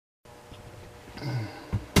Okay.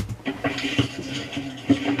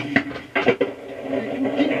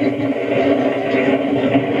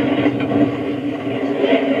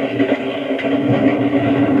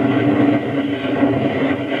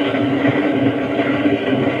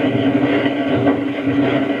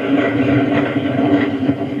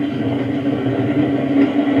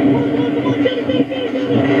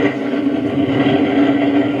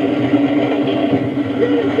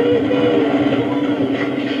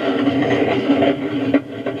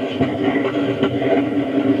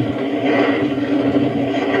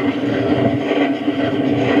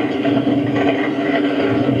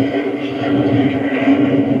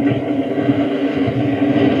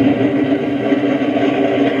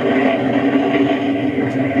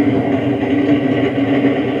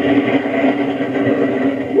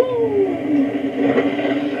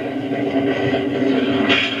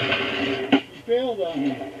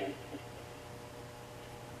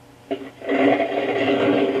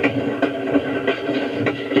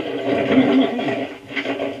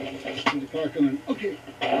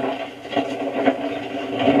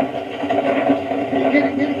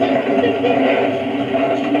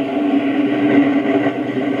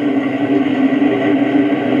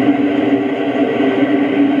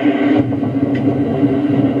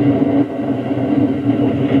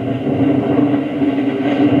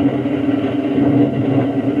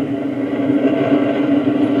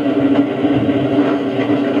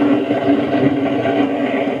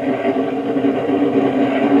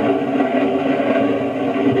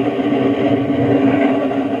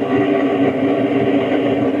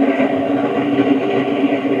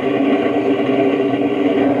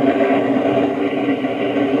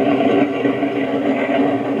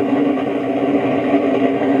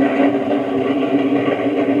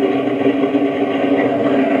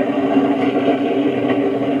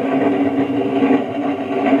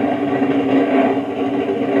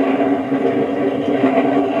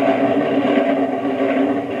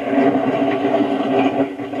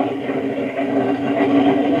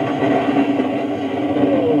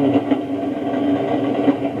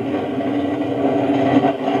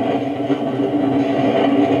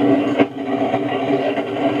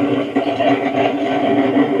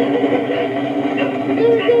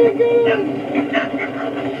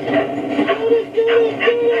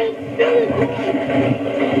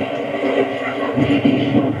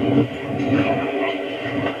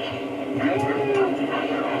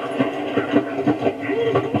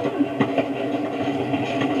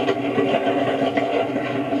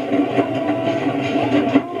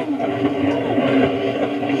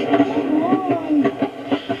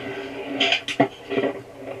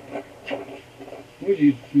 What,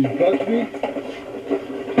 you butt me?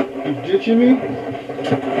 You ditching me?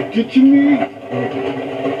 Ditching me?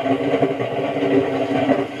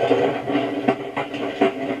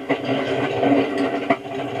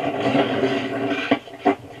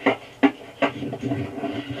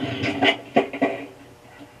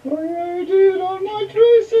 What I did on my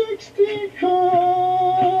 360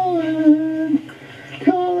 calling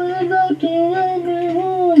out to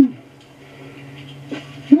everyone.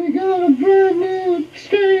 We got a brand new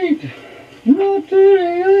skate. I'm not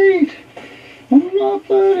 38. I'm not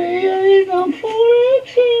 38. I'm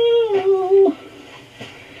 42.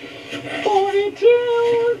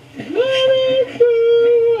 42. 42.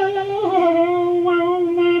 Oh,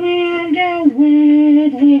 maybe I'll go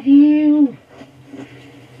with you.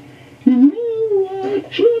 You know I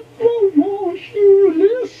triple want you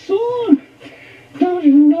listen. Don't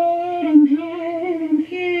you know that I'm driving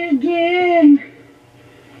here dead?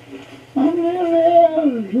 I'm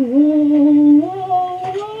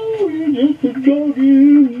you're just a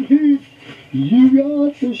talking kid. You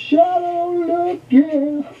got the shadow look,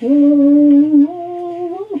 yeah.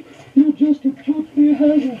 Whoa, you're just a puppy,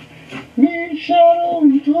 has a mean shadow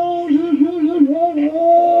and toes.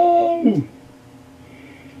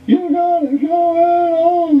 You got it going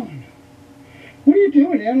on. What are you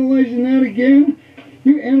doing? Analyzing that again?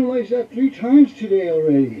 You analyzed that 3 times today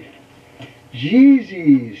already.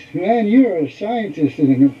 Jeezies, man, you're a scientist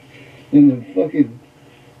in the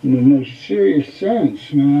most serious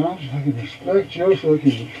sense, man. I fucking respect your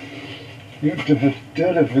fucking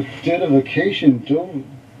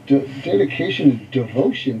dedication and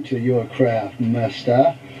devotion to your craft,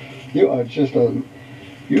 master. You are just you're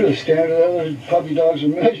the standard other puppy dogs are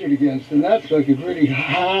measured against, and that's like a really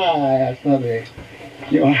high-ass puppy.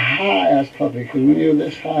 You're a high-ass puppy, because when you're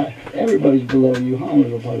this high, everybody's below you, huh,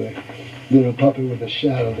 little puppy? Little puppy with a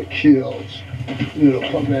shadow that kills. Little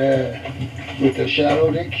puppy with a shadow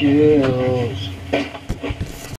that kills.